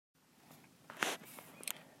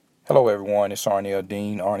Hello, everyone. It's Arnell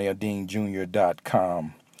Dean,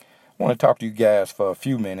 ArnellDeanJr.com. I want to talk to you guys for a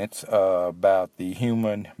few minutes about the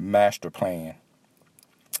Human Master Plan.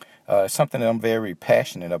 It's something that I'm very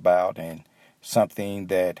passionate about and something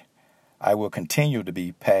that I will continue to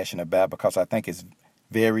be passionate about because I think it's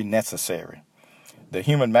very necessary. The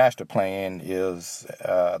Human Master Plan is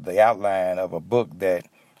the outline of a book that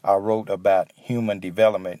I wrote about human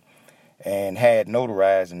development and had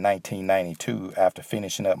notarized in 1992 after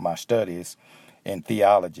finishing up my studies in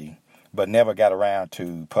theology, but never got around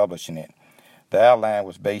to publishing it. The outline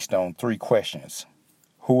was based on three questions.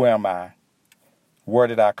 Who am I? Where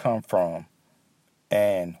did I come from?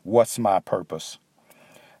 And what's my purpose?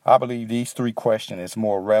 I believe these three questions is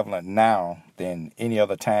more relevant now than any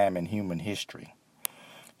other time in human history.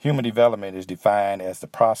 Human development is defined as the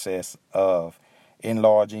process of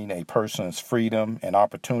enlarging a person's freedom and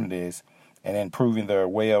opportunities and improving their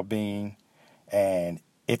well-being, and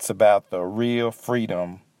it's about the real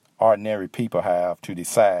freedom ordinary people have to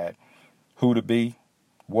decide who to be,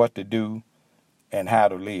 what to do, and how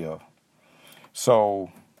to live.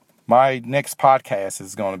 So my next podcast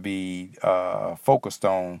is going to be focused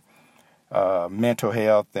on mental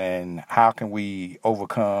health and how can we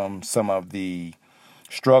overcome some of the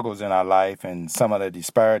struggles in our life and some of the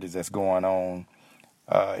disparities that's going on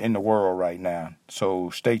in the world right now. So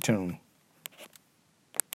stay tuned.